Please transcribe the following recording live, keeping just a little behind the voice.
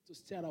To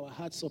stir our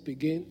hearts up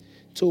again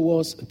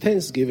towards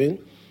Thanksgiving.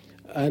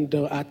 And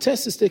our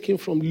text is taken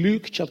from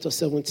Luke chapter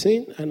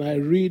 17, and I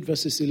read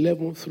verses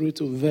 11 through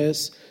to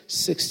verse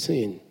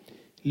 16.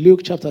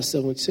 Luke chapter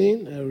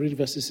 17, I read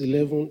verses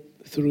 11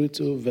 through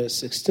to verse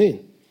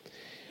 16.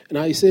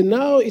 Now he said,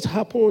 now it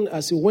happened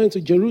as he went to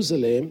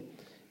Jerusalem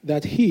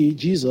that he,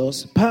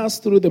 Jesus,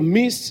 passed through the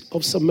midst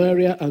of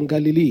Samaria and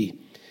Galilee.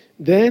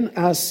 Then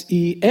as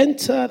he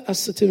entered a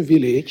certain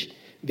village,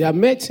 there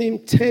met him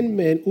 10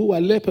 men who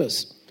were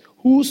lepers,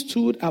 who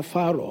stood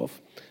afar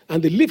off,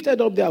 and they lifted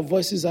up their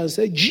voices and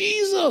said,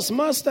 Jesus,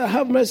 Master,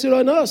 have mercy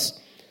on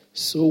us.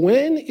 So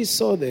when he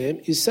saw them,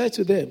 he said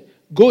to them,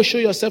 go show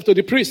yourself to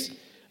the priest.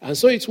 And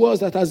so it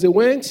was that as they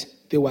went,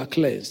 they were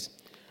cleansed.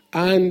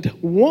 And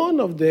one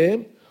of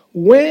them,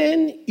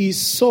 when he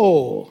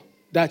saw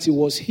that he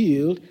was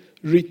healed,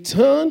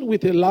 returned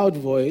with a loud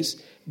voice,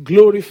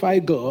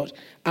 glorified God,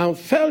 and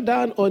fell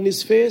down on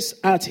his face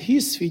at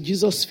his feet,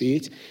 Jesus'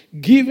 feet,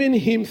 giving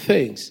him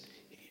thanks.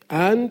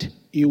 And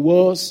he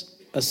was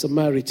a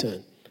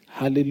Samaritan.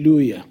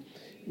 Hallelujah.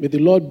 May the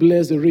Lord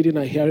bless the reading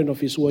and hearing of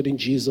his word in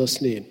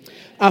Jesus' name.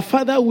 Our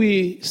Father,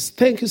 we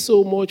thank you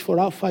so much for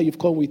how far you've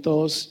come with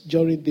us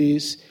during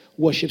this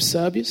worship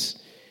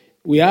service.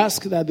 We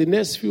ask that the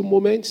next few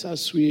moments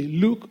as we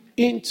look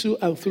into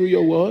and through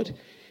your word,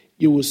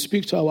 you will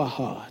speak to our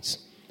hearts.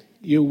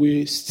 You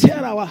will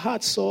stir our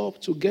hearts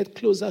up to get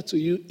closer to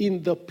you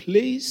in the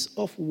place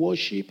of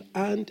worship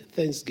and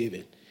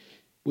thanksgiving.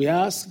 We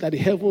ask that the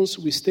heavens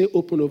will stay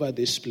open over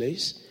this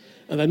place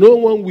and that no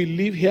one will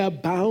live here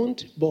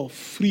bound but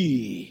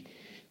free,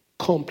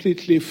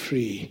 completely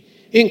free.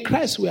 In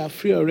Christ we are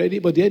free already,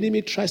 but the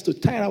enemy tries to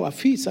tie our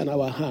feet and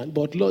our hand.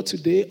 But Lord,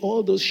 today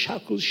all those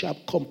shackles shall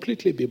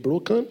completely be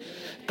broken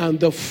and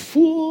the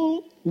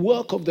full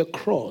work of the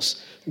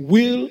cross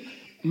will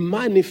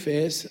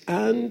manifest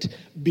and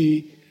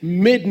be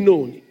made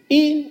known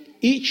in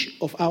each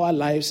of our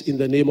lives in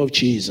the name of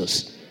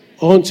Jesus.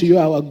 Unto you,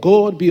 our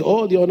God, be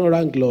all the honor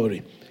and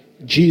glory.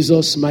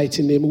 Jesus'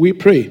 mighty name we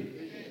pray.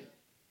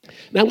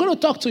 Now I'm going to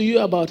talk to you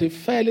about a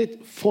fairly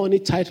funny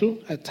title.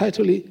 I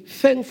titled it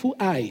Thankful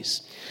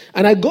Eyes.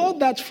 And I got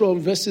that from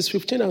verses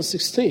 15 and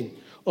 16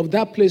 of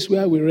that place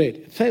where we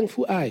read,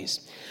 Thankful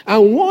Eyes.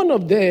 And one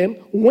of them,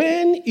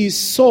 when he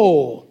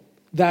saw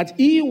that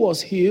he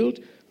was healed,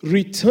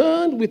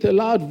 returned with a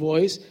loud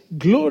voice,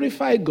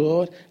 glorified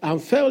God,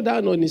 and fell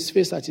down on his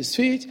face at his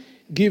feet,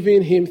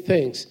 giving him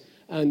thanks.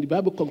 And the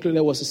Bible concluded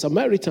there was a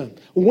Samaritan.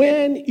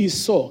 When he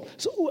saw.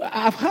 So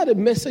I've had a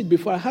message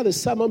before. I had a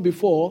sermon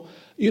before.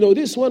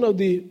 This is one of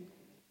the,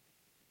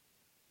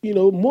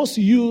 most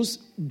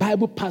used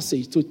Bible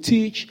passage to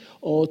teach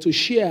or to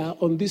share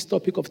on this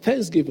topic of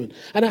Thanksgiving.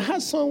 And I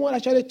had someone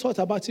actually thought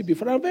about it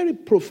before. I'm very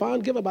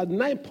profound, gave about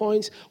 9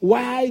 points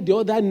why the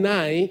other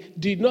 9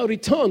 did not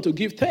return to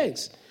give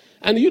thanks.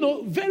 And,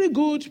 very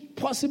good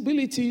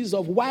possibilities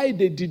of why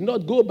they did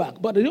not go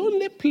back. But the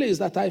only place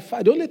that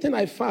the only thing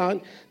I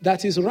found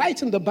that is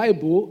right in the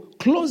Bible,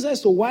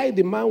 closest to why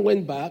the man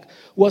went back,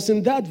 was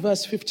in that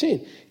verse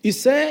 15. He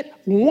said,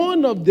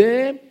 one of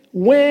them,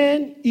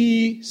 when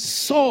he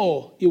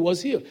saw he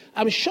was healed.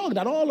 I'm shocked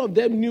that all of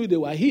them knew they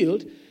were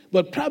healed,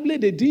 but probably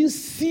they didn't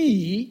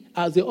see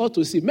as they ought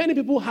to see. Many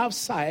people have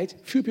sight,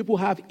 few people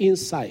have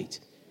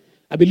insight.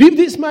 I believe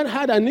this man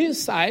had an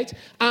insight,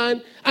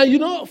 and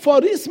for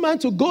this man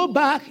to go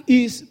back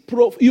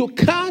you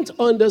can't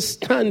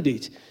understand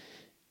it.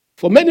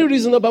 For many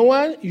reasons. Number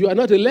one, you are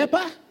not a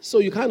leper, so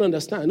you can't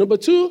understand. Number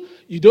two,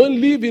 you don't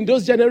live in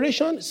those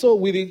generations, so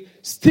with the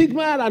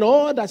stigma and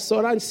all that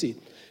surrounds it.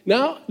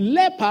 Now,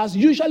 lepers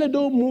usually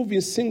don't move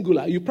in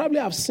singular. You probably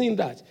have seen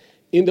that.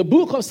 In the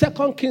book of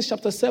 2 Kings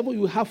chapter 7,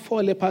 you have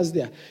 4 lepers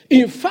there.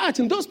 In fact,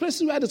 in those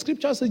places where the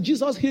scripture says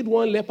Jesus healed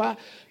one leper,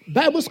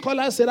 Bible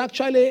scholars said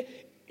actually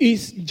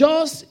it's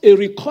just a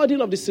recording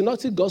of the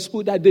synoptic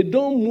gospel that they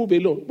don't move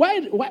alone.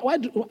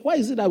 Why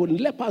is it that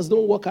lepers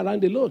don't walk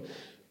around alone?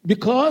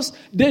 Because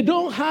they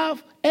don't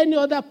have any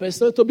other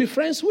person to be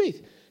friends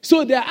with.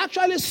 So they're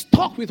actually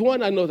stuck with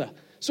one another.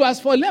 So as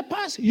for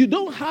lepers, you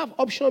don't have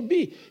option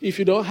B. If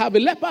you don't have a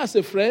leper as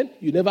a friend,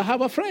 you never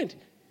have a friend.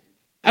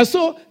 And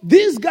so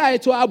this guy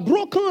to have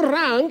broken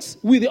ranks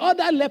with the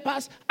other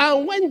lepers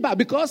and went back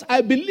because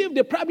I believe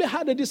they probably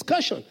had a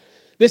discussion.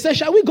 They said,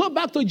 shall we go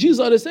back to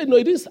Jesus? They said, no,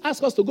 he didn't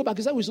ask us to go back.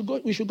 He said,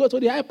 we should go to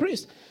the high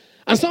priest.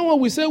 And someone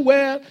will say,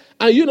 well,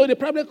 and they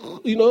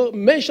probably,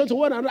 mentioned to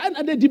one another,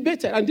 and they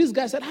debated. And this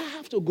guy said, I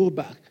have to go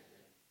back.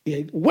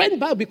 He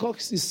went back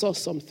because he saw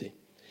something.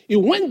 He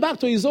went back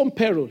to his own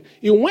peril.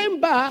 He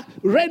went back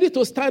ready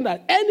to stand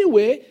out.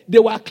 Anyway, they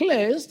were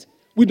cleansed.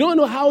 We don't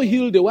know how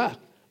healed they were.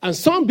 And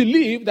some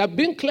believe that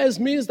being cleansed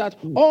means that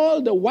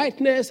all the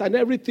whiteness and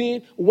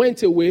everything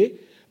went away,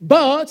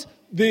 but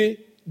the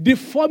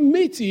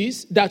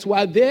deformities that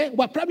were there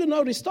were probably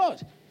not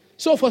restored.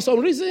 So for some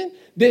reason,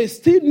 they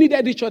still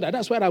needed each other.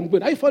 That's where I'm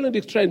going. Are you following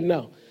the trend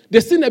now?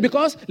 They still need,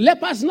 because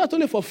lepers, not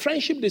only for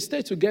friendship, they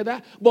stay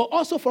together, but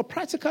also for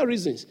practical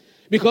reasons.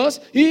 Because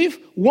if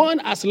one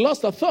has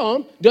lost a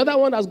thumb, the other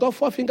one has got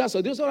 4 fingers,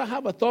 so the other one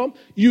have a thumb,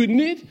 you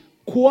need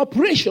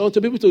cooperation to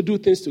be able to do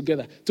things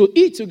together, to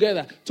eat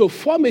together, to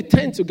form a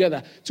tent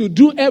together, to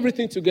do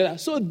everything together.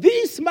 So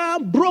this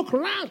man broke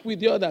rank with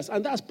the others,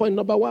 and that's point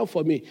number one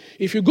for me.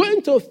 If you're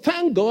going to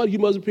thank God, you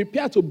must be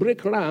prepared to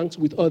break ranks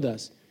with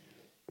others.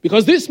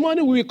 Because this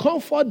morning we will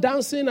come forth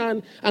dancing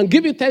and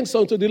giving thanks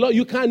unto the Lord.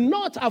 You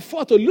cannot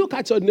afford to look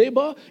at your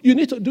neighbor. You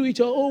need to do it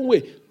your own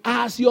way.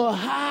 As your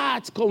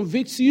heart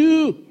convicts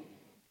you,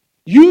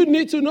 you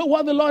need to know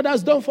what the Lord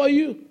has done for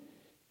you.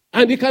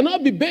 And it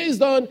cannot be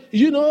based on,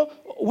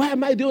 why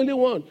am I the only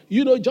one?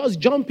 Just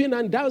jumping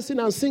and dancing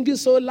and singing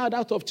so loud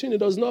out of tune. It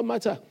does not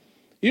matter.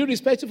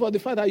 Irrespective of the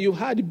fact that you've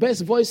had the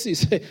best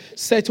voices,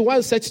 set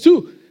 1, set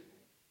 2,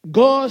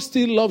 God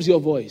still loves your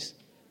voice.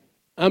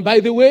 And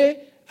by the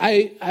way,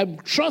 I'm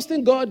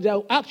trusting God there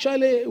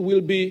actually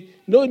will be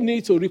no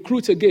need to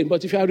recruit again.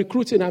 But if you are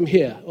recruiting, I'm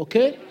here,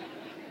 okay?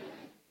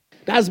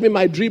 That's been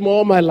my dream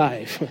all my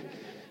life.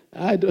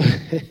 I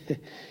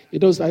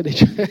don't stand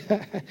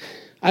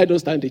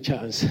a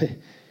chance.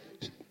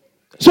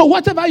 So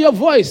whatever your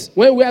voice,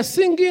 when we are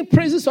singing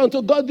praises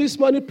unto God this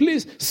morning,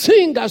 please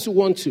sing as you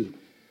want to.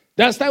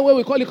 That's time when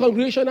we call it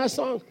congregational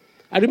song.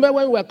 I remember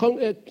when we were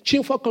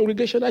Chimford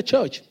Congregational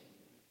Church.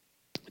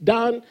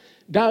 Down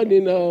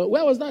in,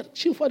 where was that?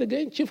 Chimford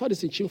again? Chimford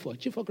is in Chimford.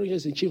 Chimford Congregation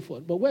is in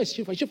Chimford. But where is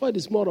Chimford? Chimford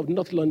is more of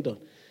North London.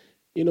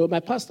 My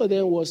pastor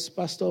then was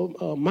Pastor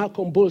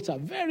Malcolm Bolter.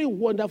 Very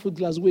wonderful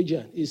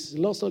Glaswegian. He's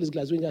lost all his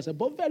Glaswegian,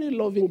 but very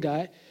loving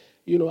guy.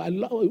 We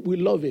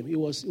love him. He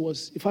was,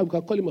 if I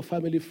can call him a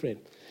family friend.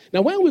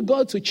 Now, when we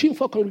got to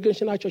Chimford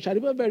Congregational Church, I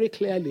remember very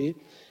clearly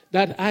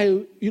that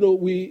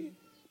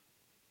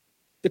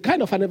the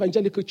kind of an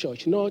evangelical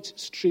church, not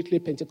strictly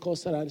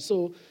Pentecostal, and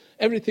so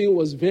everything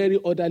was very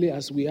orderly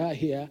as we are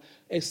here,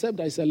 except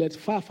that it's a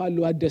far, far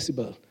lower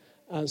decibel.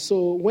 And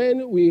so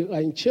when we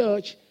are in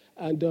church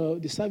and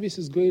the service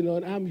is going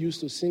on, I'm used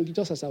to singing,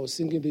 just as I was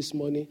singing this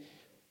morning,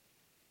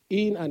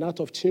 in and out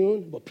of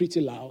tune, but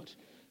pretty loud.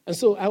 And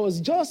so I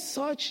was just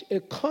such a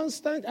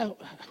constant, I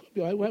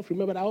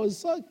remember, I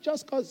was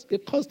just a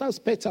constant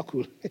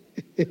spectacle.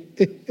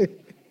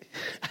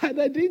 And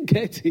I didn't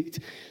get it.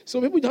 So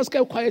people just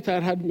kept quiet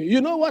and had me.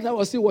 You know what? I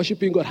was still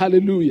worshiping God.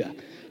 Hallelujah.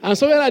 And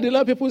so when I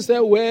did, people say,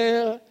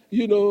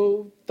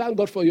 thank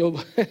God for your...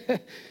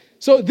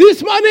 So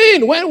this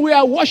morning, when we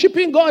are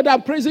worshiping God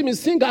and praising Him,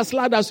 sing as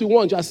loud as you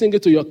want. Just sing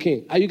it to your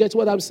King. Are you getting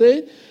what I'm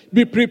saying?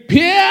 Be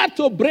prepared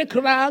to break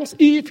ranks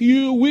if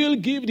you will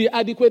give the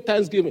adequate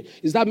thanksgiving.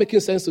 Is that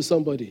making sense to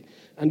somebody?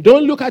 And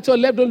don't look at your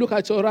left, don't look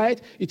at your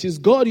right. It is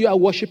God you are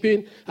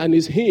worshiping, and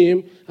it's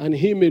Him and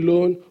Him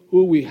alone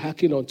who will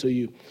hearken unto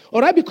you.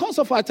 All right, because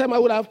of our time, I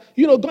would have,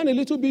 gone a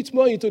little bit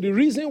more into the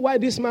reason why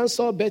this man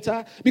saw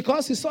better.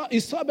 Because he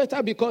saw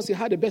better because he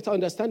had a better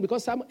understanding.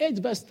 Because Psalm 8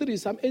 verse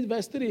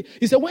 3,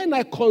 he said, when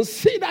I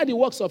consider the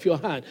works of your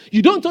hand,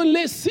 you don't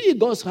only see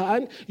God's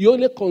hand, you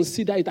only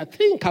consider it.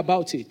 Think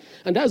about it.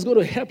 And that's going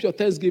to help your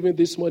Thanksgiving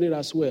this morning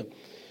as well.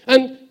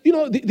 And,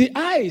 the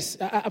eyes,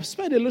 I've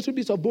spent a little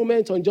bit of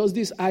moment on just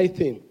this eye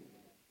thing.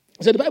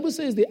 So the Bible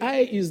says the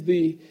eye is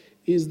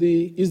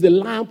the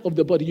lamp of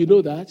the body. You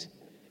know that?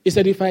 It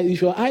said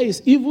if your eye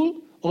is evil,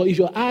 or if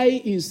your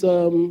eye is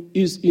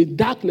in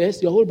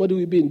darkness, your whole body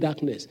will be in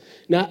darkness.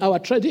 Now, our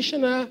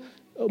traditional,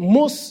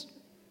 most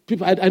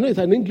people, I know it's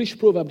an English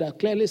proverb that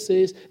clearly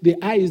says the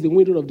eye is the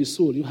window of the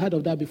soul. You heard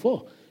of that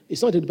before?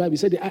 It's not in the Bible. It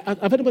said,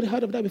 have anybody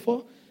heard of that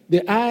before?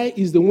 The eye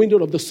is the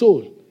window of the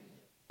soul.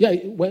 Yeah,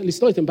 well,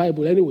 it's not in the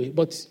Bible anyway,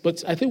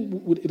 but I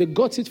think they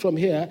got it from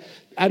here.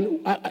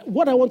 And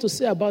what I want to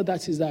say about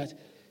that is that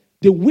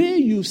the way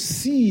you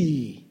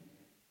see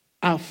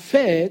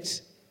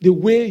affects the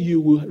way you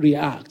will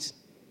react.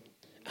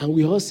 And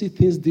we all see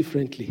things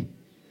differently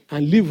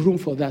and leave room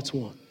for that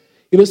one.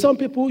 Some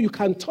people, you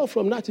can talk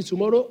from now to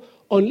tomorrow,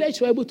 unless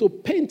you're able to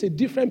paint a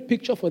different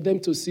picture for them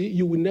to see,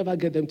 you will never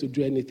get them to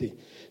do anything.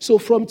 So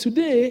from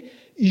today,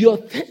 your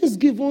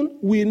thanksgiving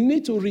will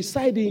need to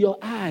reside in your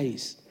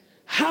eyes.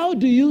 How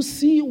do you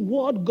see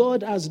what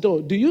God has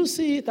done? Do you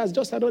see it as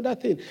just another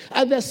thing?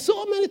 And there's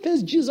so many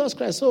things Jesus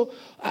Christ. So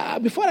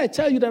before I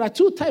tell you, there are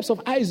 2 types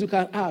of eyes you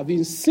can have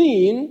in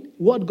seeing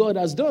what God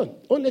has done.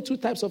 Only 2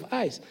 types of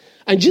eyes.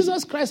 And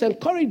Jesus Christ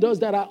encouraged us.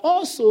 There are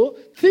also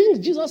things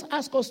Jesus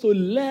asked us to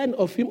learn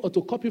of Him or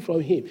to copy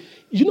from Him.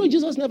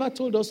 Jesus never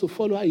told us to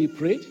follow how He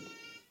prayed.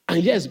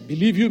 And yes,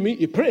 believe you me,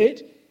 He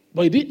prayed.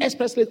 But He did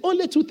expressly,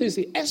 only 2 things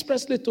He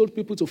expressly told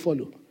people to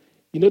follow.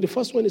 The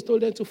first one He told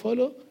them to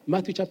follow,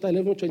 Matthew chapter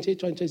 11,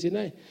 28 and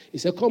 29. He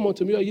said, come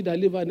unto me, all you that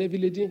labor and heavy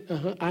laden,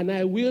 and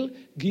I will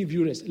give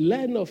you rest.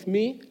 Learn of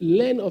me,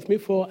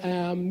 for I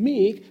am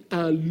meek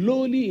and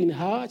lowly in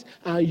heart,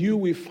 and you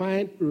will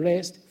find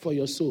rest for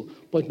your soul.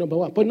 Point number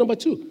 1. Point number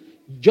 2,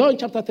 John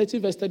chapter 13,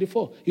 verse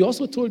 34. He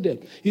also told them,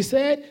 He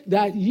said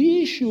that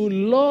ye should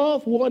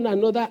love one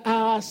another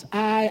as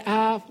I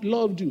have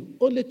loved you.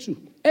 Only 2.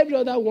 Every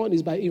other one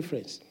is by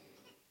inference.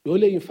 You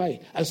only infer.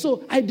 And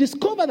so I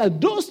discovered that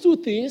those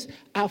 2 things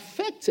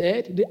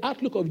affected the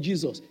outlook of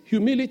Jesus,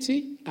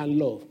 humility and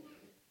love.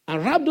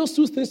 And wrap those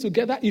 2 things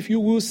together. If you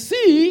will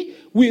see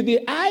with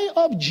the eye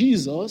of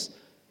Jesus,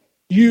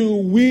 you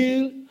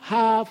will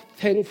have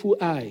thankful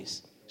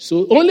eyes.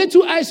 So only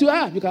two eyes you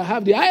have. You can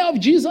have the eye of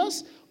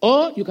Jesus,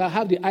 or you can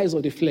have the eyes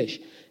of the flesh.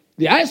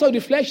 The eyes of the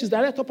flesh is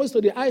direct opposite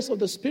to the eyes of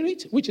the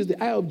spirit, which is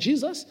the eye of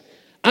Jesus.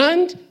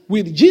 And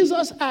with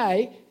Jesus'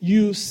 eye,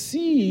 you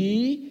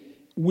see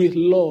with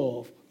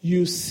love.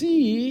 You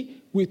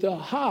see with a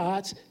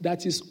heart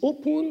that is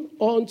open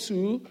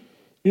unto,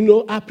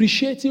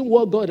 appreciating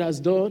what God has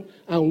done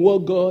and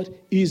what God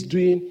is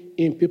doing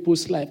in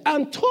people's life.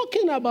 And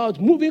talking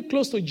about moving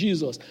close to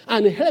Jesus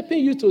and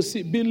helping you to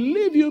see,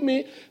 believe you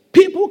me,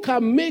 people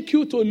can make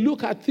you to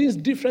look at things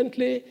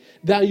differently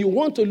than you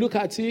want to look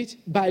at it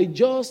by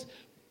just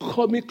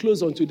coming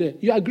close unto them.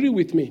 You agree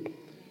with me?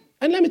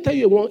 And let me tell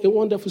you a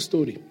wonderful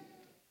story.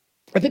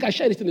 I think I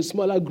shared it in a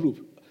smaller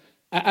group.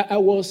 I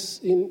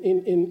was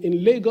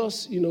in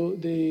Lagos,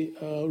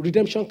 the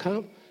redemption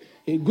camp.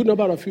 A good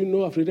number of you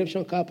know of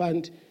redemption camp,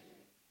 and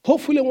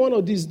hopefully one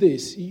of these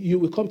days you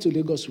will come to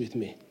Lagos with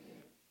me,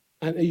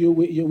 and you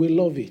will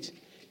love it.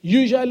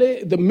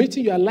 Usually the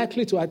meeting you are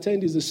likely to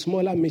attend is a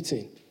smaller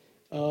meeting.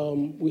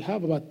 We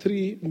have about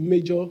 3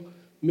 major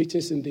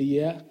meetings in the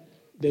year.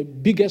 The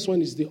biggest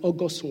one is the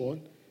August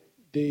one.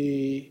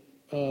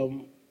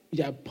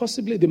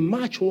 Possibly the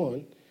March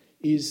one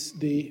is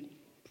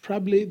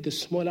probably the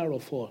smaller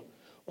of all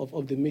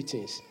of the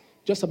meetings.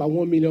 Just about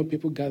 1 million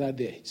people gather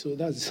there. So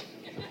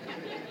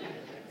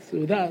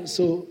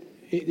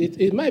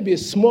it might be a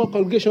small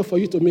congregation for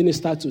you to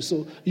minister to.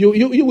 So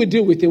you will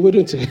deal with it,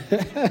 wouldn't you?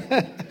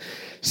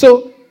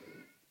 So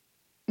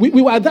we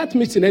were at that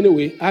meeting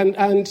anyway,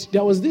 and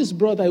there was this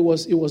brother.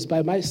 He was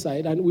by my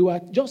side, and we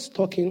were just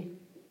talking.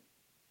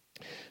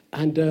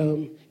 And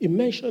he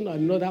mentioned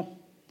another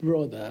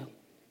brother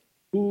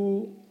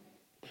who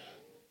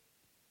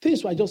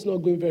things were just not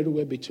going very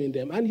well between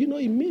them. And,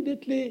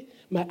 immediately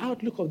my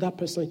outlook of that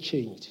person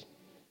changed.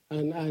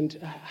 And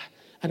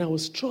I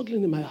was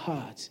struggling in my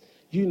heart.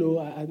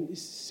 And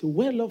it's a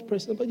well-loved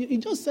person. But he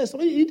just said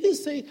something. He didn't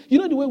say,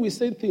 the way we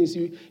say things.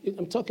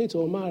 I'm talking to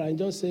Omar and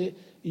just say,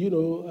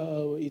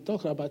 he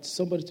talked about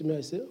somebody to me.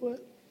 I say,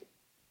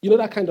 well,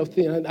 that kind of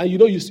thing. And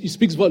he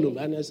speaks volume.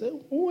 And I said,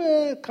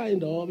 well,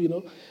 kind of,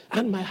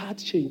 And my heart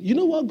changed. You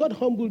know what? God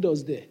humbled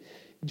us there.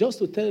 Just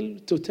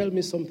to tell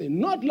me something.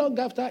 Not long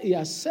after he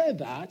has said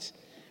that,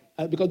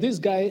 because this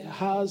guy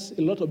has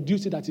a lot of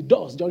duty that he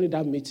does during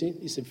that meeting.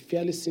 He's a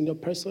fairly senior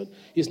person.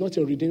 He's not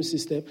in a redeemed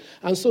system.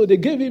 And so they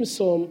gave him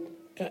some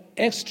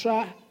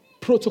extra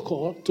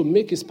protocol to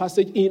make his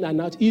passage in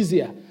and out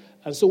easier.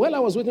 And so while I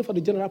was waiting for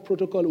the general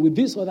protocol with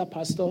this other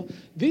pastor,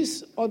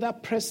 this other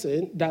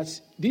person that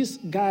this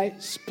guy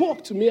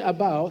spoke to me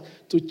about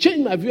to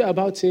change my view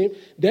about him,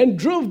 then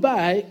drove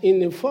by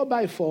in a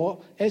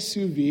 4x4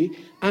 SUV,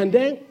 and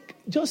then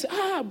just,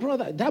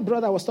 brother, that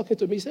brother was talking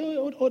to me. He said,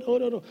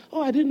 oh,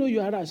 I didn't know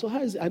you were around. So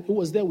how is it? And he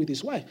was there with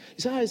his wife.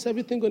 He said, how is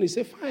everything going? He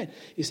said, fine.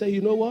 He said,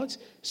 you know what?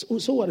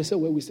 So what? I said,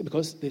 well,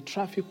 because the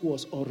traffic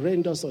was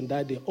horrendous on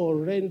that day,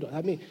 horrendous.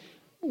 I mean,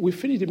 we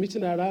finished the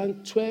meeting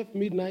around 12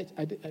 midnight.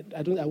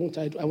 I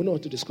won't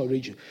want to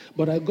discourage you.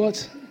 But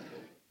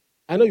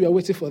I know you are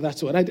waiting for that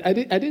one. I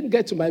didn't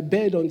get to my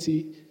bed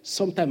until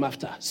sometime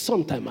after.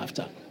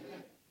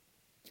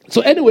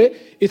 So anyway,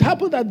 it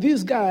happened that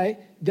this guy,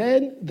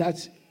 then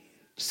that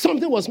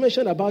something was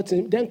mentioned about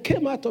him, then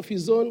came out of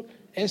his own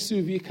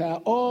SUV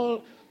car,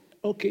 all,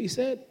 okay, he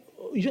said,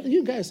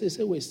 you guys, he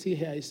said, we're still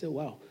here. He said,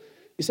 wow.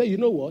 He said, you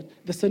know what?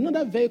 There's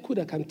another vehicle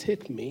that can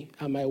take me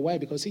and my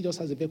wife, because he just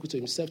has a vehicle to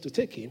himself to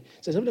take him.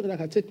 There's another vehicle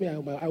that can take me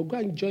and I'll go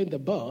and join the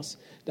bus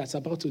that's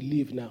about to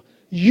leave now.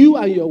 You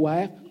and your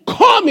wife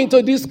come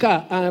into this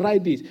car and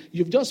ride it.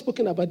 You've just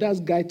spoken about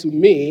that guy to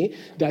me,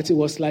 that it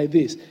was like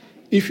this.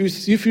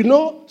 If you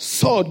know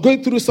sword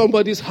going through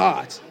somebody's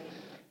heart,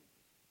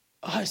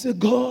 I said,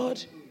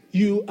 God,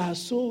 you are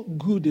so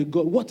good a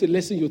God. What a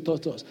lesson you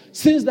taught us.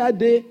 Since that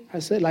day, I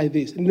said like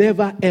this,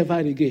 never, ever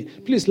again.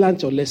 Please learn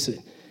your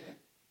lesson.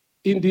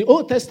 In the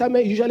Old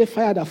Testament, usually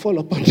fire that fall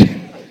upon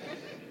them.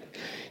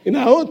 In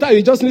our own time,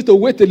 you just need to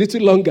wait a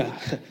little longer.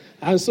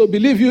 And so,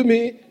 believe you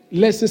me,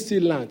 lessons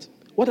still learned.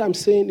 What I'm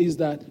saying is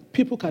that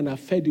people can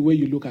affect the way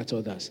you look at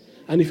others.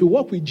 And if you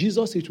walk with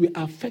Jesus, it will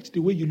affect the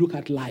way you look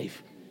at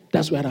life.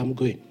 That's where I'm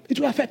going. It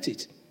will affect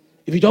it.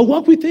 If you don't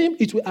walk with him,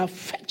 it will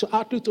affect your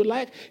outlook to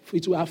life.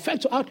 It will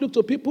affect your outlook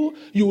to people.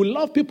 You will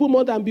love people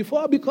more than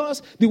before,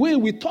 because the way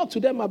we talk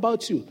to them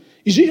about you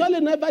is usually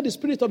never the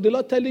Spirit of the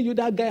Lord telling you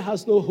that guy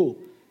has no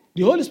hope.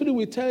 The Holy Spirit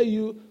will tell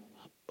you,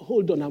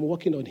 hold on, I'm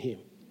working on him.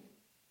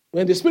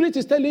 When the Spirit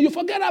is telling you,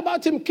 forget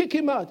about him, kick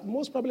him out,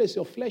 most probably it's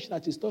your flesh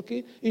that is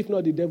talking, if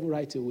not the devil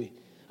right away.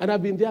 And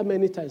I've been there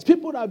many times.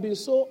 People have been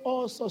so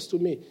all sorts to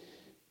me.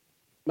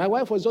 My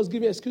wife was just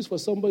giving an excuse for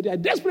somebody. I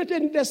desperately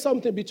needed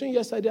something between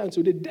yesterday and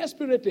today.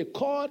 Desperately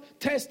called,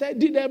 tested,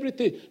 did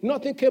everything.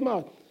 Nothing came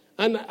out.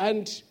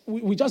 And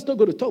we just not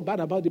going to talk bad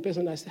about the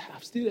person. I said,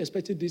 I've still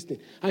expected this thing.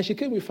 And she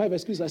came with 5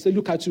 excuses. I said,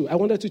 look at you. I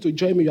wanted you to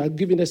join me. You are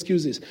giving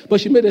excuses.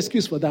 But she made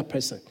excuse for that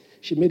person.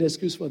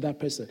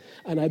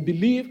 And I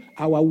believe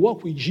our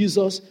walk with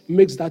Jesus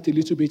makes that a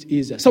little bit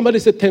easier. Somebody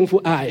say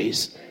thankful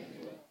eyes.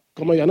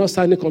 Come on, you're not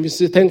standing convinced.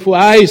 Say, thankful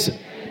eyes.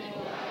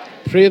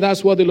 Pray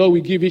that's what the Lord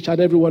will give each and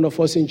every one of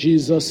us in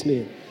Jesus'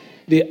 name.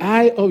 The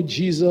eye of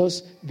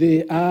Jesus,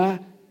 they are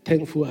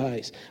thankful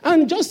eyes.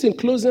 And just in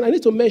closing, I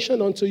need to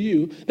mention unto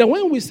you that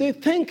when we say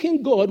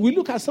thanking God, we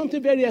look at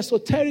something very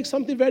esoteric,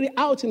 something very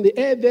out in the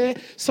air there,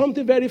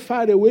 something very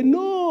far away.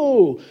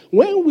 No.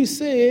 When we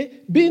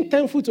say being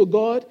thankful to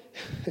God,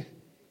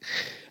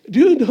 do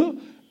you know,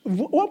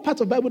 one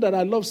part of the Bible that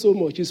I love so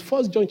much is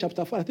 1 John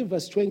chapter 4, I think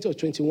verse 20 or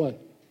 21.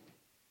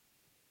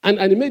 And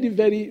he made it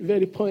very,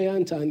 very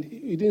poignant, and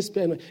he didn't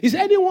spend. Is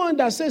anyone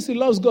that says he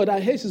loves God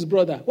and hates his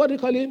brother? What do you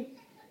call him?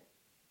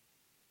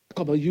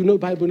 Come on, you know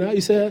Bible now.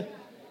 He said,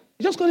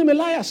 you just call him a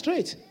liar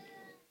straight.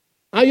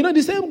 And you know,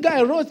 the same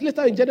guy wrote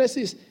later in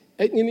Genesis,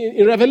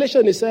 in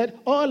Revelation, he said,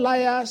 all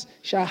liars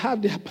shall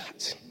have their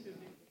part.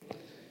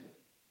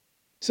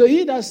 So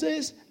he that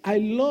says, I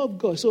love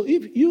God. So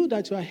if you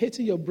that you are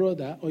hating your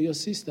brother or your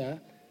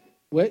sister,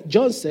 well,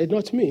 John said,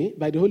 not me,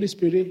 by the Holy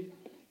Spirit,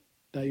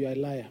 that you are a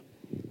liar.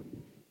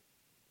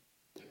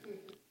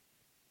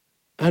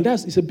 And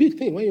it's a big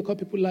thing when you call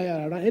people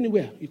liar around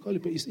anywhere. You call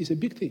it's a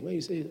big thing when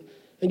you say it.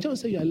 And John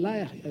said, you're a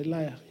liar, you're a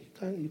liar.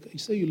 You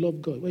say you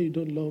love God when you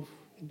don't love.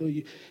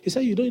 He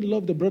said you don't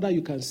love the brother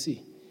you can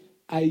see.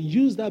 I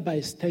use that by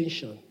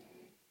extension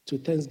to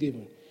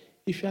Thanksgiving.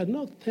 If you are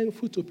not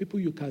thankful to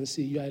people you can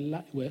see, you are a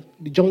liar. Well,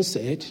 John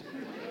said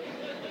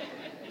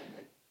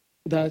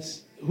that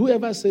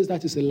whoever says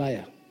that is a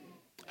liar.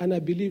 And I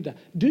believe that.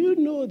 Do you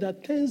know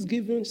that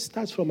Thanksgiving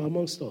starts from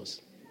amongst us?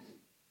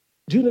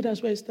 Do you know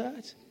that's where it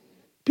starts?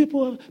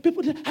 People,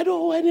 I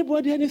don't owe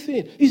anybody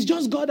anything. It's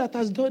just God that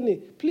has done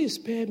it. Please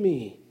spare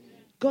me.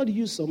 God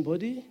used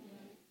somebody.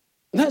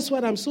 That's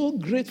why I'm so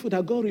grateful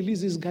that God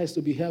released these guys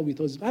to be here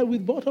with us. And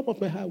with the bottom of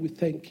my heart, we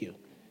thank you.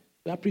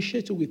 We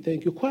appreciate you. We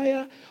thank you.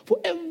 Choir, for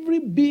every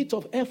bit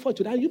of effort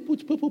today. And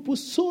people put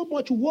so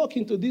much work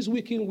into this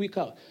week in, week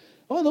out.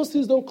 All those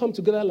things don't come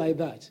together like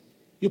that.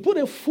 You put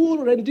a full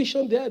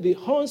rendition there, the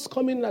horns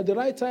coming at the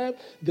right time,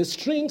 the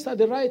strings at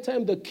the right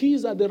time, the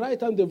keys at the right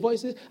time, the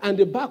voices, and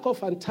the backup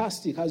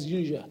fantastic as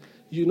usual.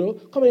 You know,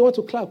 come on, you want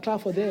to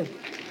clap for them.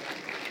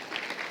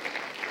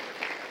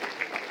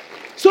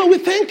 So we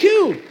thank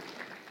you.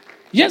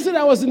 Yesterday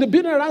I was in the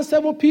building around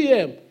 7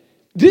 p.m.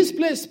 This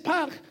place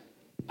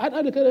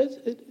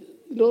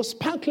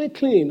sparkling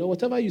clean, or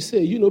whatever you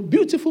say. You know,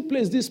 beautiful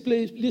place this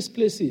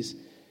place is.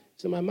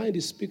 So my mind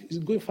is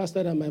going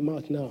faster than my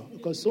mouth now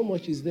because so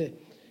much is there.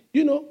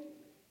 You know,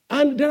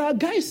 and there are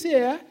guys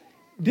here,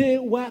 they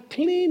were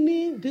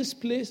cleaning this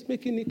place,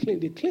 making it clean.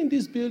 They cleaned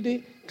this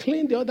building,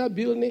 cleaned the other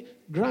building,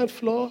 ground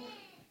floor,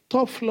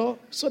 top floor,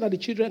 so that the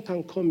children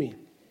can come in.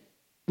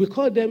 We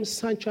call them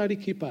sanctuary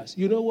keepers.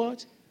 You know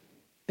what?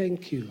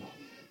 Thank you.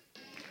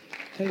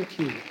 Thank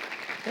you.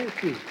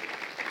 Thank you.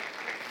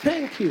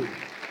 Thank you.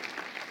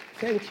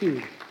 Thank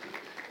you.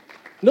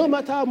 No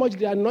matter how much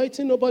the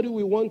anointing, nobody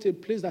will want a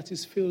place that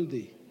is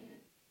filthy.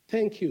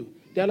 Thank you.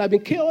 There will have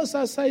been chaos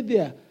outside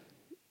there.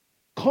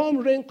 Come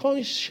rain,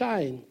 come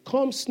shine,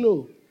 come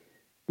snow.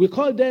 We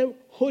call them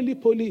holy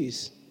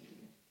police.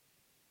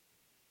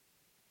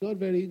 Not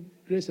very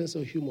great sense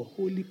of humor.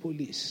 Holy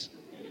police.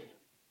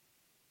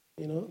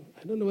 You know,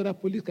 I don't know whether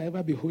police can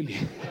ever be holy.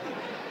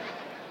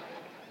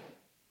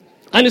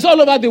 And it's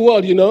all over the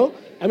world, you know.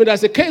 I mean,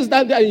 there's a case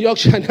down there in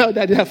Yorkshire now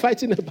that they are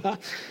fighting about.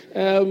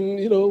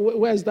 You know,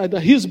 where's that?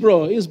 The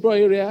Hillsborough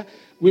area.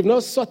 We've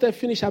not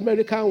finished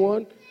American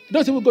one.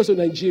 Don't even go to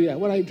Nigeria.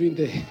 What are you doing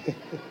there?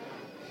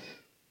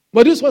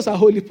 But these ones are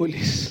holy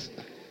police.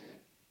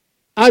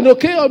 And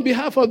okay, on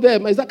behalf of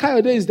them, as that kind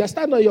of day is there,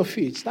 stand on your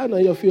feet. Stand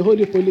on your feet,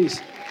 holy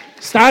police.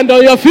 Stand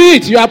on your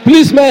feet. You are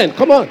policemen.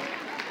 Come on.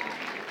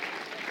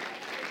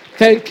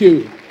 Thank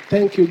you.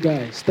 Thank you,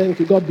 guys. Thank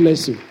you. God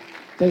bless you.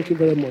 Thank you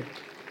very much.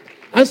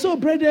 And so,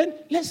 brethren,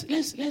 let's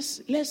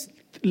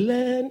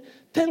learn.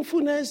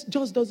 Thankfulness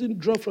just doesn't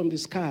drop from the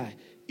sky.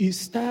 It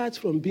starts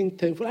from being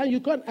thankful.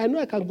 And I know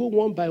I can go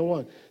one by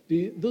one.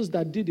 Those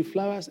that did the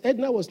flowers.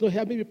 Edna was not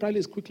here. Maybe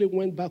probably quickly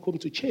went back home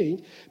to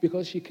change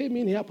because she came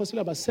in here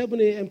possibly about 7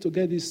 a.m. to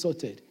get this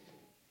sorted.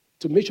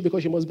 To make sure,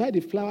 because she must buy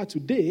the flower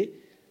today.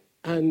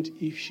 And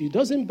if she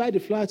doesn't buy the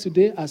flower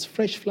today as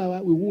fresh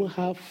flower, we won't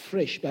have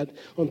fresh. But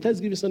on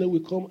Thanksgiving Sunday, we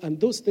come, and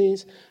those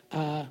things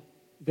are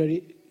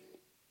very,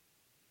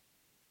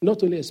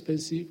 not only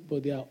expensive,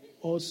 but they are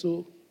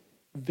also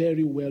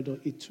very well done.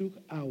 It took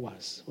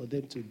hours for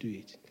them to do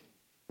it.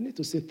 I need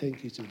to say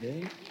thank you to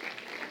them.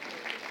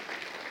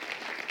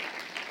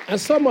 And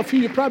some of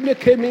you probably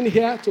came in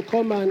here to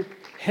come and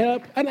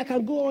help. And I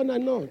can go on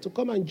and on to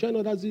come and join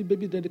others in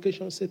baby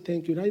dedication. Say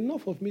thank you. Now,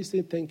 enough of me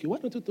saying thank you. Why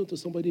don't you talk to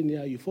somebody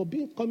near you for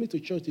coming to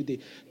church today?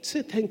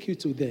 Say thank you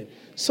to them.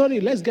 Sorry,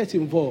 let's get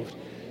involved.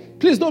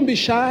 Please don't be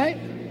shy.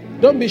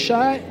 Don't be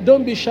shy.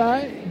 Don't be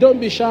shy. Don't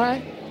be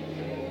shy.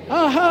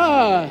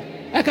 Aha!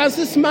 I can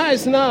see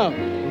smiles now.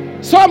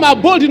 Some are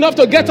bold enough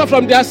to get up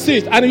from their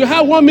seat, and you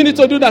have 1 minute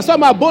to do that.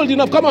 Some are bold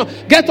enough. Come on,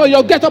 get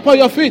up on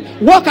your feet.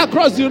 Walk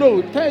across the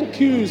road.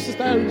 Thank you,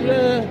 Sister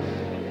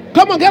Andrea.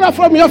 Come on, get up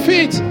from your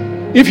feet.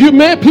 If you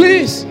may,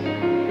 please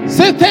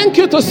say thank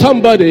you to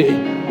somebody.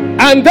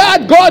 And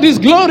that God is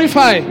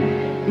glorified.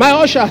 My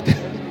usher.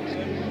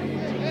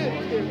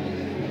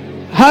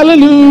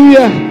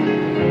 Hallelujah.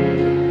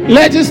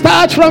 Let it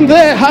start from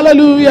there.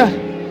 Hallelujah.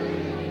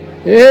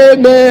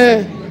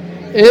 Amen.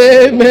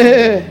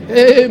 Amen.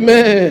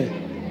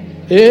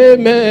 Amen.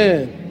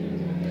 Amen.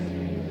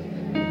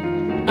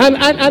 And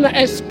I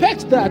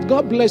expect that,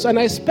 God bless, and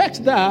I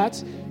expect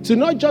that to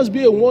not just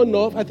be a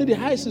one-off. I think the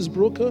ice is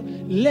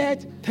broken.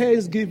 Let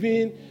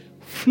thanksgiving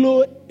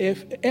flow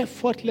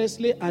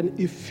effortlessly and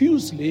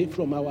effusively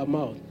from our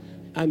mouth.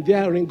 And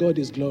therein God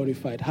is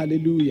glorified.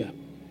 Hallelujah.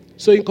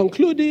 So in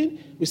concluding,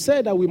 we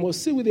said that we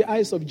must see with the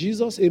eyes of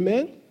Jesus.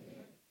 Amen.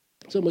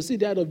 So we must see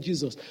the eye of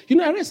Jesus. You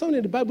know, I read something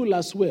in the Bible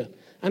as well.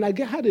 And I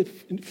had a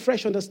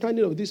fresh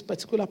understanding of this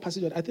particular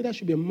passage. I think that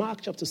should be Mark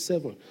chapter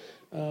 7.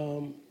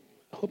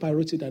 I hope I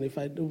wrote it down. If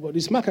I do, but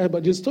it's Mark,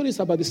 but the story is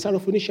about the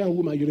Syrophoenician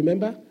woman. You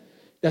remember?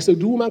 There's a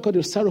woman called the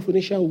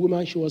Syrophoenician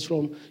woman. She was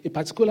from a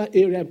particular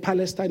area in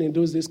Palestine in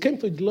those days. Came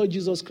to the Lord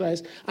Jesus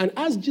Christ and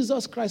asked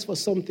Jesus Christ for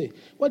something.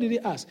 What did he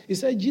ask? He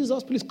said,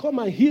 Jesus, please come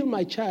and heal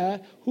my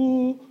child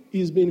who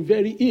is been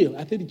very ill.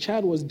 I think the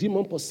child was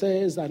demon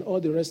possessed and all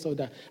the rest of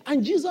that.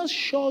 And Jesus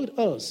showed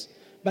us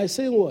by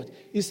saying what?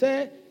 He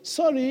said,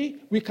 sorry,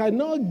 we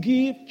cannot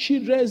give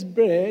children's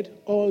bread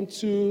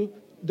unto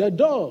the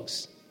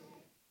dogs.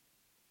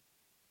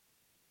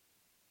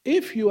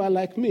 If you are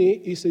like me,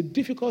 it's a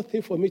difficult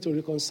thing for me to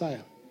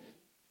reconcile.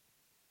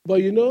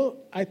 But you know,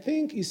 I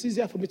think it's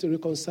easier for me to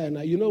reconcile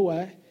now. You know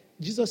why?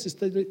 Jesus is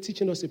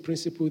teaching us a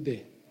principle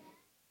there.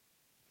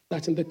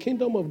 That in the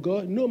kingdom of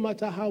God, no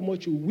matter how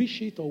much you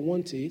wish it or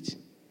want it,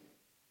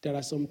 there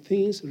are some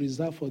things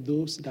reserved for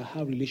those that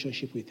have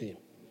relationship with him.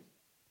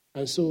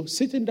 And so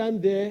sitting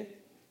down there,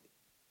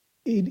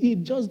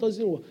 it just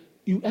doesn't work.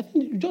 I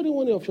think during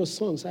one of your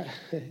songs,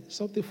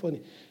 something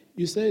funny.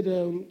 You said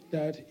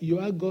that you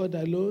are God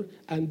alone,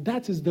 and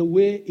that is the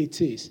way it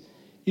is.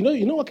 You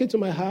know what came to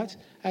my heart?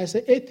 I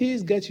said,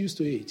 atheists get used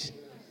to it.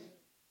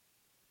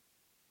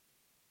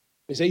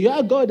 You say, you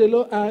are God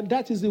alone, and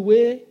that is the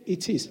way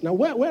it is. Now,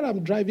 where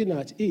I'm driving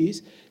at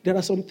is, there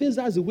are some things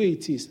that's the way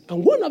it is.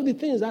 And one of the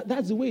things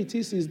that's the way it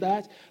is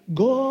that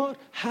God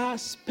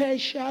has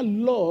special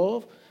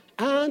love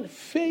and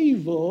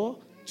favor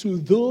to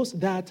those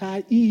that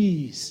are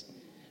his.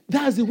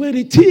 That's the way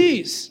it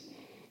is.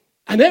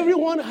 And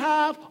everyone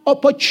have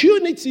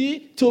opportunity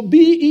to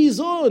be his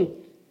own,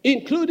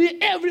 including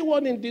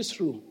everyone in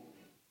this room.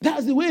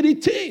 That's the way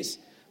it is.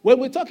 When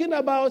we're talking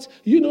about,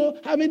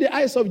 having the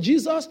eyes of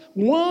Jesus,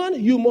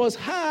 one, you must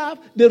have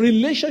the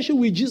relationship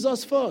with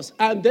Jesus first.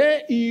 And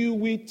then he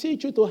will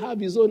teach you to have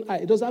his own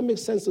eye. Does that make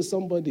sense to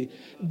somebody?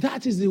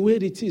 That is the way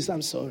it is.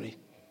 I'm sorry.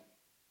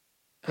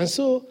 And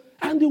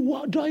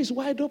the door is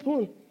wide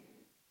open.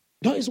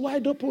 Door is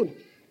wide open.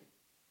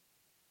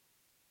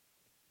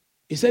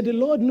 He said, the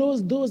Lord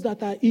knows those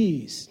that are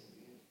his.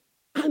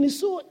 And it's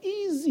so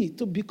easy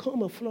to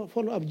become a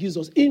follower of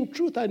Jesus. In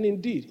truth and in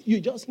deed, you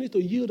just need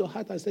to yield your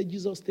heart and say,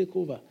 Jesus, take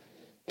over.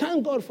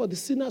 Thank God for the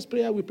sinner's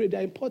prayer we pray.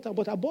 They're important.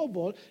 But above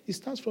all, it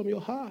starts from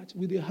your heart.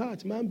 With the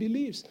heart, man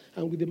believes.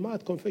 And with the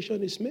mouth,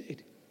 confession is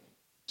made.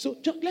 So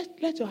just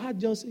let your heart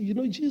just,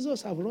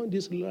 Jesus have run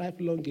this life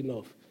long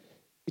enough.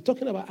 You're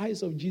talking about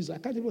eyes of Jesus. I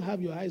can't even have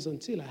your eyes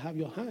until I have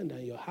your hand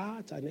and your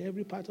heart and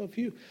every part of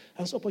you.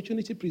 And so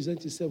opportunity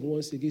presents itself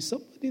once again.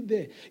 Somebody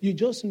there, you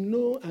just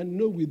know and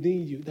know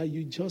within you that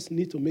you just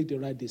need to make the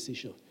right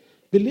decision.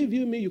 Believe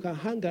you me, you can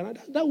hang around.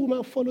 That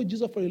woman followed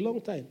Jesus for a long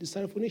time, the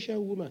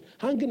Syrophoenician woman.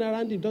 Hanging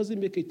around him doesn't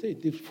make a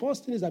thing. The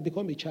first thing is that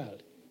become a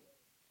child.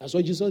 That's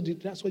what Jesus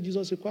did. That's what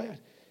Jesus required.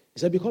 He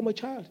said, become a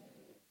child.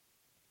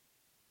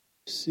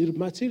 See the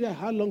material,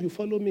 how long you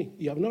follow me?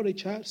 You have not a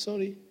child,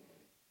 sorry.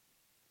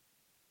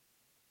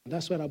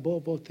 That's why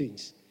above all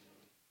things,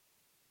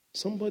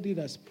 somebody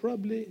that's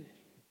probably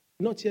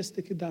not yet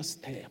taken that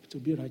step to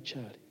be a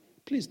child,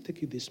 please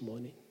take it this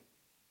morning.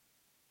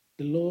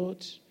 The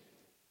Lord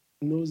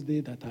knows they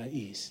that are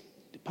his.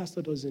 The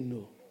pastor doesn't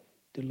know.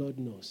 The Lord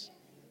knows.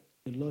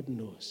 The Lord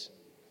knows.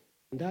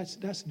 And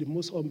that's the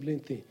most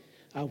humbling thing.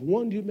 I've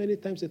warned you many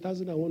times,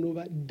 1,001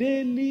 over.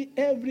 Daily,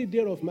 every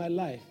day of my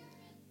life,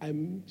 I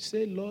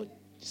say, Lord,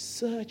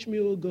 search me,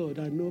 O God,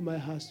 and know my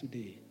heart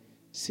today.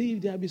 See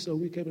if there be some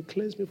wicked,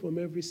 cleanse me from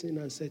every sin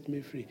and set me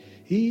free.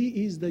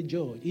 He is the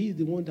judge. He is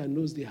the one that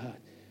knows the heart.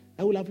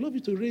 I would have loved you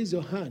to raise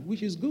your hand,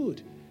 which is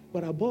good.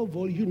 But above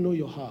all, you know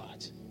your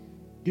heart.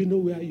 You know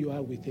where you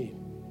are with him.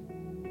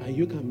 And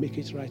you can make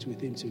it right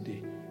with him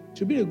today. It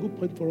should be a good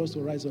point for us to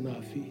rise on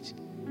our feet.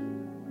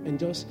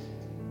 And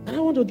I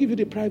want to give you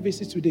the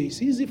privacy today.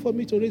 It's easy for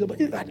me to raise, but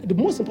the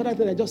most important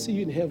thing, I just see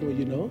you in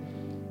heaven,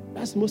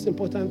 That's the most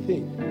important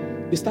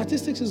thing. The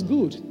statistics is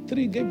good.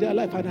 3 gave their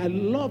life, and I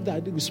love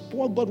that. It's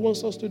what God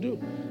wants us to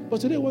do. But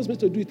today he wants me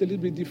to do it a little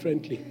bit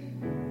differently.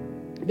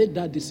 Make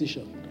that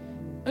decision.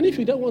 And if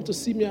you don't want to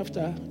see me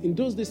after, in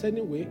those days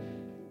anyway,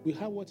 we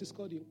have what is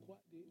called the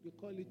We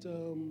call it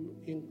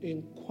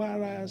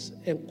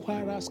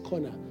Inquirer's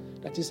Corner.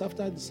 That is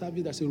after the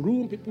service, there's a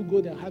room, people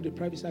go there, have the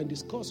privacy and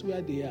discuss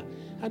where they are.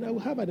 And I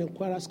will have an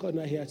Inquirer's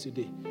Corner here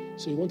today.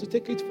 So you want to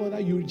take it further,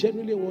 you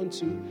genuinely want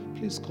to,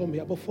 please come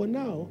here. But for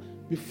now,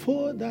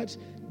 before that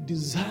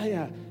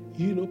desire,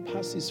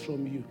 passes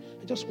from you,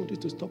 I just want you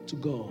to talk to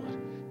God.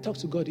 Talk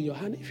to God in your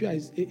hand. If you are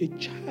a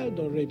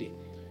child already,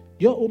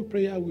 your own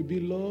prayer will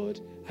be, Lord,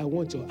 I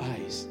want your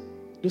eyes.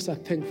 Those are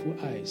thankful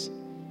eyes.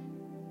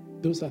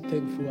 Those are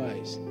thankful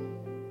eyes.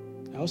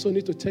 I also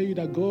need to tell you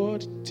that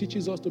God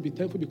teaches us to be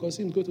thankful because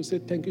He's going to say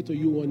thank you to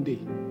you one day.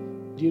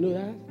 Do you know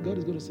that? God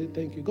is going to say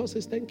thank you. God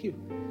says thank you.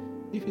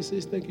 If He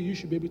says thank you, you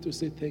should be able to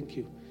say thank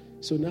you.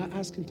 So now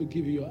ask Him to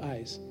give you your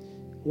eyes.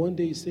 One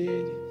day He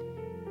said,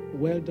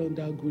 well done,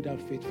 thou good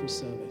and faithful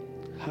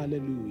servant.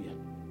 Hallelujah.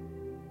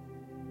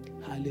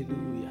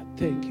 Hallelujah.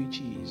 Thank you,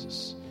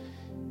 Jesus.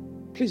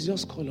 Please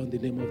just call on the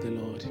name of the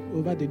Lord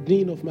over the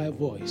din of my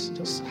voice.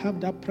 Just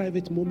have that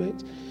private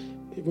moment.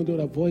 Even though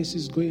the voice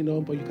is going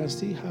on, but you can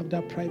still have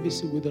that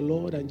privacy with the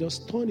Lord and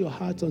just turn your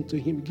heart unto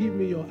Him. Give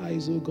me your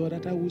eyes, oh God,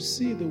 that I will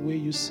see the way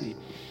you see.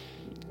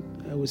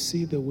 I will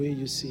see the way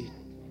you see.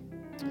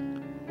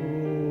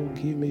 Oh,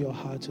 give me your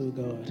heart, oh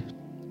God.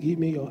 Give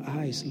me your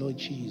eyes, Lord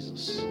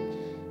Jesus,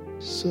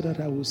 so that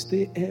I will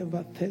stay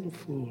ever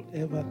thankful,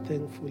 ever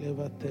thankful,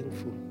 ever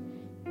thankful.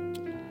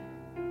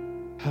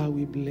 How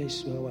we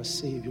bless you, our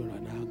Savior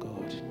and our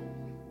God.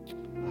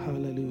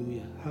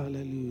 Hallelujah,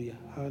 hallelujah,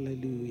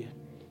 hallelujah.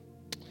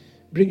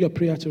 Bring your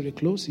prayer to a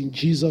close. In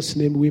Jesus'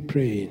 name we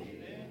pray.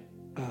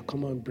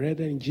 Come on,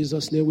 brethren. In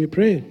Jesus' name we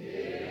pray.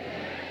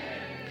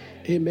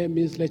 Amen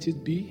means let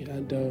it be.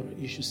 And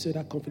you should say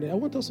that confidently. I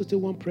want us to take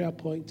one prayer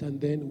point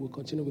and then we'll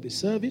continue with the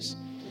service.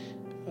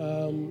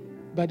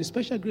 By the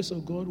special grace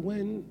of God,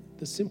 when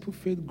the Simple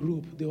Faith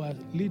group, they were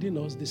leading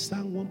us, they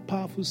sang one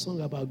powerful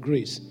song about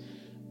grace.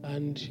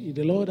 And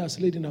the Lord has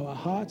laid in our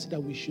hearts that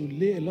we should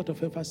lay a lot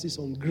of emphasis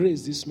on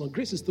grace this month.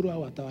 Grace is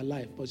throughout our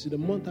life, but the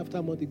month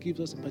after month, it gives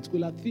us a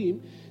particular theme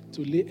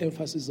to lay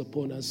emphasis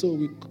upon. And so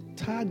we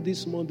tag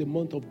this month the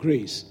month of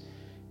grace,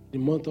 the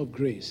month of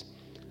grace.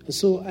 And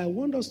so I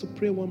want us to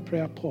pray one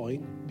prayer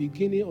point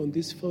beginning on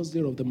this first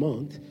day of the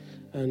month.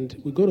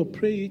 And we're going to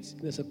pray it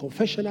in a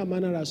confessional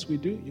manner as we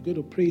do. You're going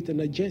to pray it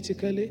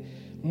energetically,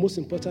 most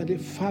importantly,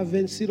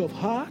 fervency of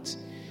heart.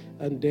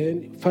 And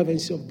then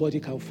fervency of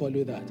body can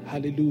follow that.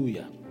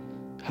 Hallelujah.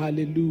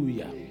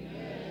 Hallelujah.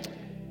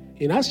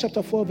 In Acts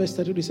chapter 4, verse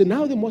 32, it says,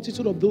 now the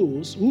multitude of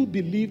those who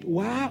believed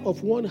were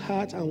of one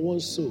heart and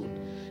one soul.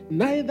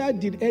 Neither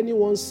did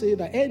anyone say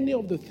that any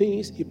of the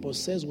things he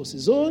possessed was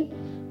his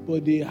own,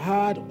 but they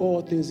had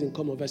all things in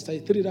common. Verse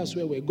 33, that's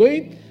where we're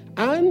going.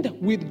 And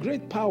with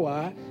great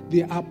power,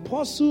 the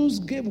apostles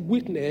gave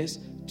witness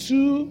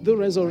to the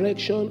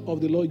resurrection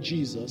of the Lord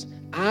Jesus.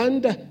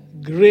 And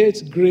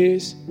great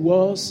grace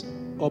was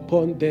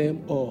upon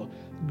them all.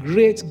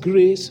 Great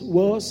grace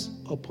was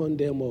upon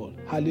them all.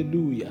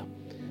 Hallelujah.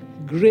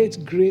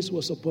 Great grace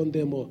was upon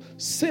them all.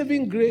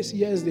 Saving grace,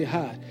 yes, they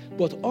had.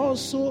 But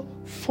also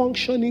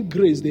functioning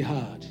grace they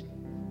had.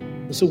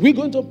 So we're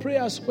going to pray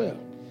as well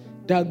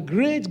that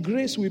great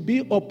grace will be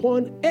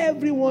upon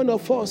every one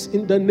of us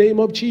in the name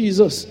of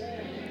Jesus.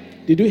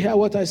 Did you hear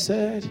what I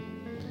said?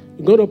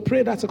 We're going to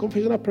pray that's a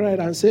confessional prayer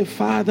and say,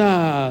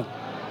 Father,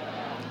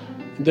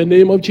 in the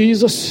name of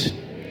Jesus,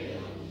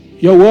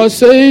 your word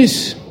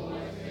says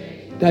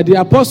that the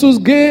apostles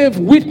gave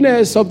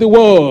witness of the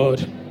word,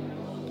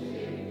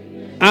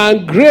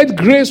 and great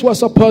grace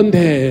was upon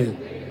them.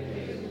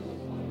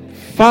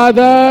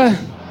 Father,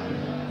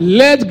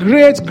 let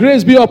great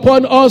grace be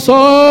upon us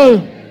all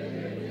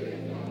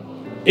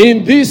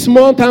in this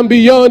month and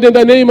beyond in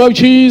the name of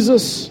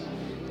Jesus.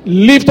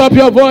 Lift up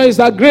your voice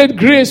that great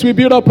grace will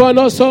be upon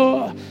us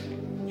all.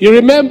 You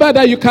remember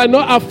that you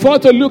cannot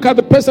afford to look at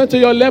the person to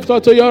your left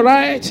or to your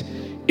right.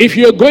 If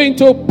you're going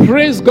to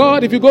praise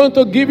God, if you're going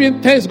to give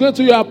Him thanks, going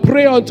to your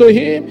prayer unto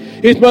Him,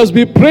 it must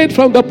be prayed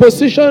from the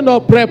position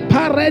of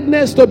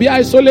preparedness to be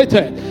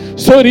isolated.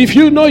 So if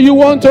you know you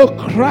want to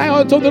cry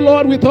unto the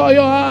Lord with all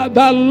your heart,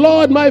 the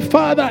Lord my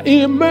Father,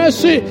 in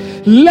mercy,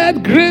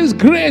 let grace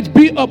great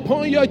be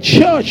upon your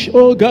church,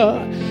 oh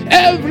God.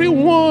 Every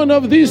one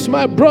of these,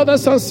 my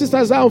brothers and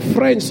sisters and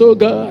friends, oh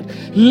God,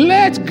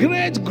 let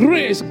great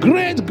grace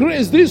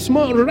this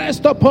month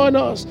rest upon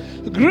us.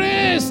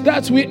 Grace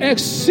that we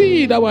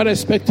exceed our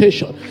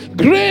expectation.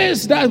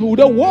 Grace that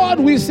the world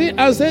will see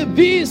and say,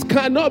 this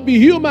cannot be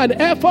human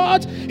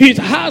effort. It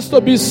has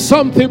to be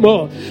something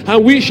more.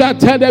 And we shall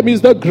tell them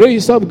it's the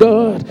grace of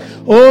God.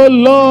 Oh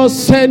Lord,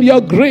 send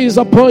your grace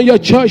upon your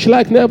church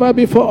like never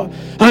before.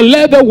 And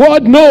let the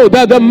world know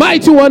that the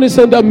mighty one is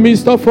in the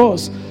midst of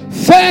us.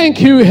 Thank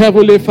you,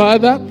 Heavenly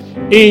Father.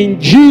 In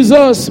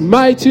Jesus'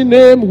 mighty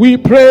name we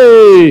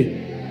pray.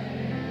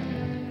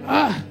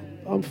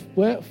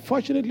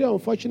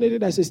 Unfortunately,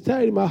 there's a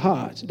stir in my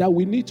heart that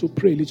we need to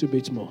pray a little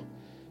bit more.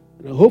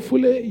 And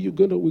hopefully,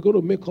 we're going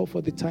to make up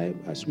for the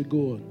time as we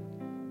go on.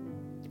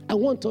 I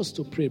want us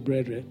to pray,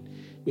 brethren.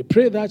 We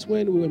prayed that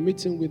when we were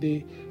meeting with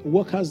the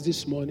workers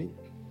this morning.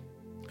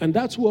 And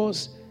that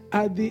was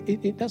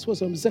That was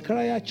from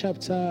Zechariah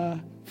chapter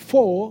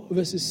 4,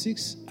 verses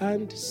 6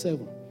 and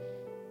 7.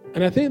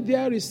 And I think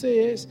there it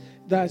says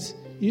that,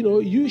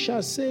 you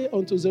shall say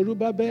unto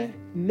Zerubbabel,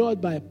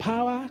 not by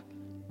power,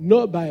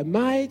 not by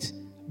might,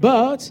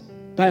 but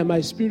by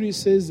my spirit,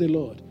 says the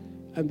Lord.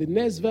 And the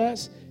next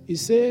verse, it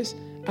says,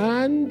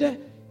 and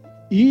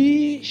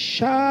ye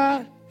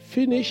shall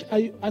finish.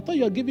 I thought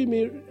you were giving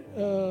me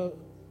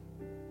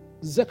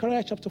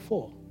Zechariah chapter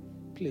 4,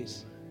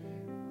 please.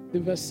 The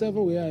verse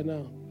 7 we are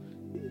now.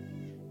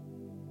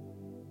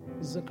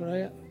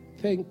 Zechariah,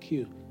 thank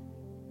you.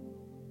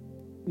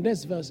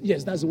 Next verse,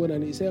 yes, that's the one.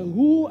 And he said,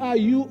 who are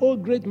you, O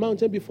great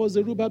mountain, before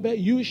Zerubbabel?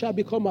 You shall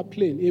become a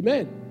plain.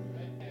 Amen.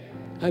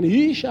 And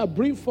he shall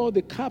bring forth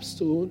the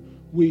capstone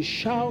with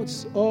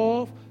shouts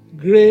of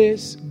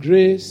grace,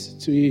 grace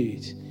to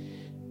it.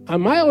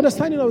 And my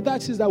understanding of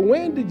that is that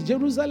when the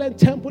Jerusalem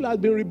temple has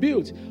been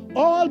rebuilt,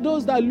 all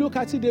those that look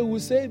at it, they will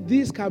say,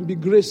 this can be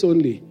grace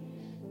only.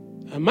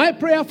 And my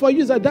prayer for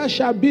you is that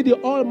shall be the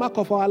hallmark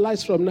of our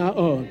lives from now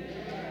on.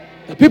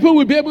 The people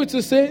will be able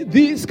to say,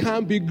 this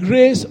can be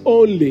grace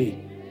only.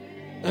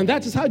 And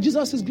that is how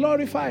Jesus is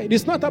glorified.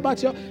 It's not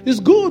about it's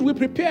good we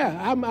prepare.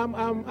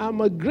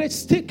 I'm a great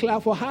stickler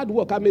for hard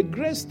work. I'm a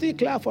great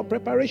stickler for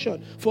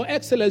preparation, for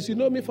excellence. You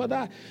know me for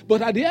that.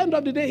 But at the end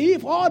of the day,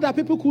 if all that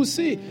people could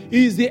see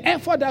is the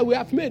effort that we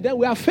have made, then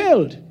we have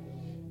failed.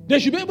 They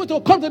should be able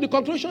to come to the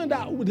conclusion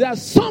that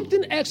there's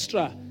something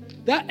extra.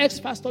 That X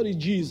factor is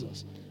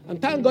Jesus.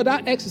 And thank God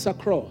that X is a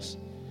cross.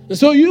 And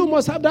so you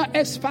must have that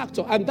X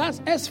factor. And that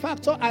X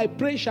factor, I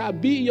pray, shall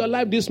be in your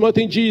life this month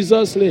in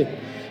Jesus' name.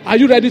 Are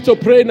you ready to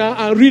pray now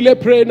and really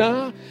pray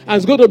now? And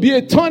it's going to be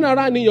a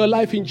turnaround in your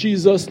life in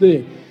Jesus'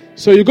 name.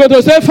 So you're going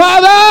to say,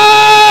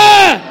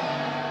 Father,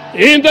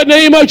 in the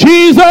name of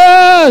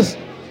Jesus,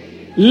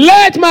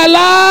 let my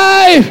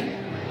life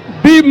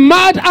be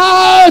marked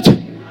out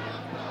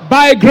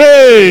by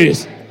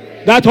grace.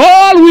 That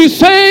all we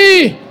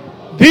say,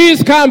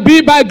 this can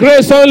be by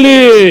grace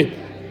only.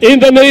 In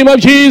the name of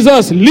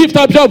Jesus, lift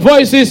up your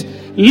voices.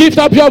 Lift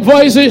up your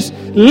voices.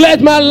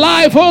 Let my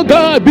life, oh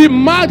God, be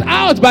marked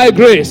out by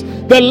grace.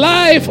 The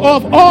life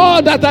of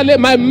all that I live,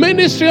 my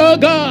ministry, oh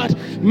God,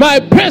 my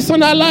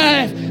personal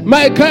life,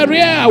 my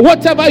career,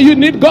 whatever you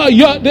need, God,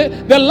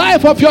 the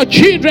life of your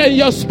children,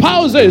 your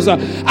spouses,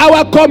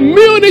 our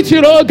community,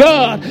 oh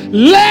God,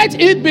 let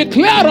it be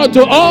clear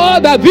unto all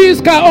that this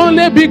can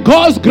only be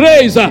God's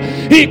grace.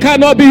 It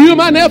cannot be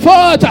human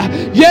effort.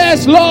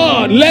 Yes,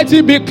 Lord, let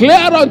it be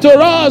clear unto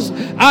us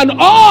and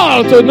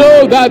all to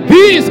know that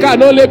this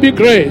can only be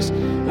grace.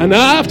 And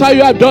after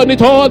you have done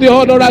it, all the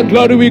honor and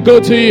glory will go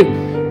to you.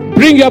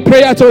 Bring your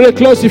prayer to a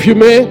close if you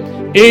may.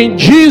 In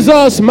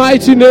Jesus'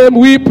 mighty name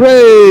we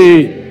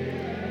pray.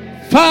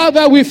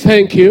 Father, we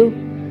thank you.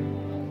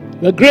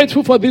 We're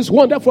grateful for this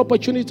wonderful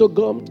opportunity to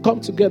come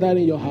together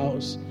in your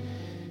house.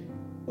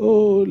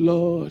 Oh,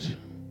 Lord.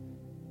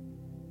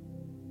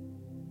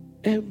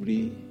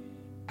 Every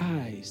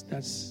eyes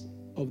that's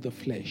of the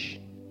flesh,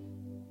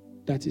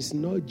 that is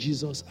not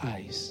Jesus'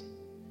 eyes,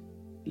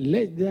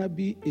 let there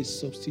be a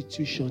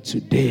substitution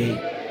today.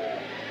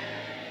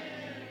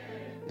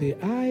 The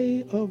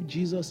eye of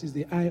Jesus is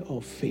the eye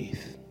of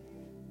faith.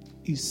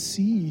 He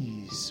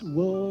sees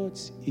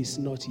what is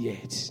not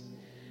yet.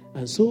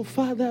 And so,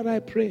 Father, I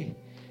pray,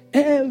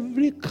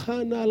 every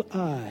carnal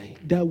eye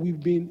that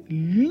we've been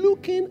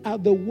looking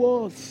at the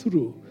world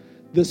through,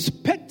 the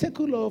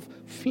spectacle of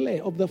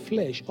the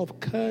flesh, of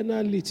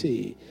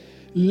carnality,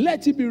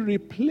 let it be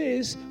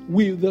replaced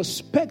with the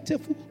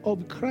spectacle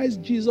of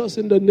Christ Jesus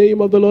in the name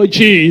of the Lord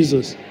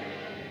Jesus.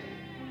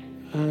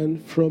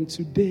 And from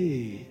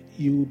today,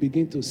 you will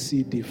begin to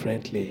see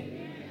differently.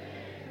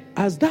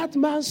 As that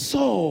man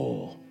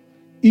saw,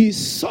 he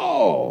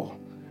saw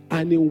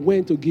and he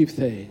went to give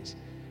thanks.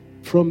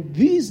 From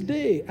this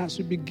day, as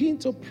we begin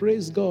to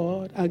praise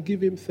God and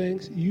give him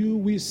thanks, you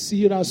will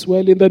see it as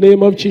well in the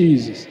name of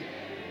Jesus.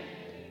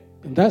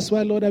 And that's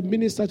why, Lord, I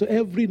minister to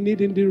every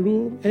need in the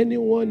room.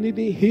 Anyone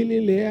needing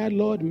healing there,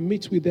 Lord,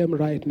 meet with them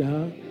right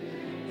now.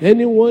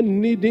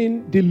 Anyone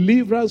needing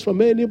deliverance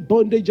from any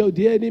bondage of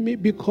the enemy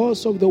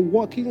because of the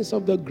workings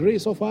of the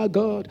grace of our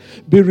God,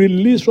 be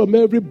released from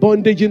every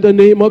bondage in the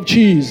name of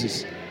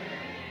Jesus.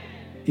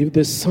 If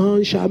the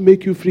Son shall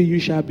make you free,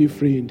 you shall be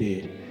free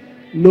indeed.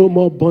 No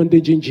more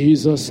bondage in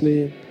Jesus'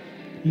 name.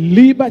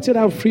 Liberty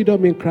and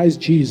freedom in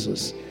Christ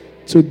Jesus.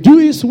 To do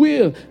his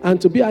will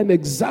and to be an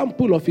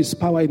example of his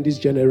power in this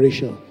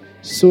generation.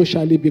 So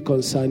shall it be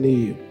concerning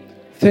you.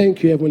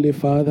 Thank you, Heavenly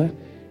Father.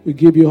 We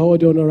give you all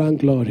the honor and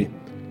glory.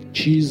 In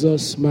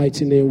Jesus'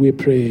 mighty name we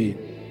pray.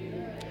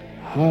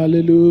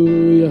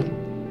 Hallelujah.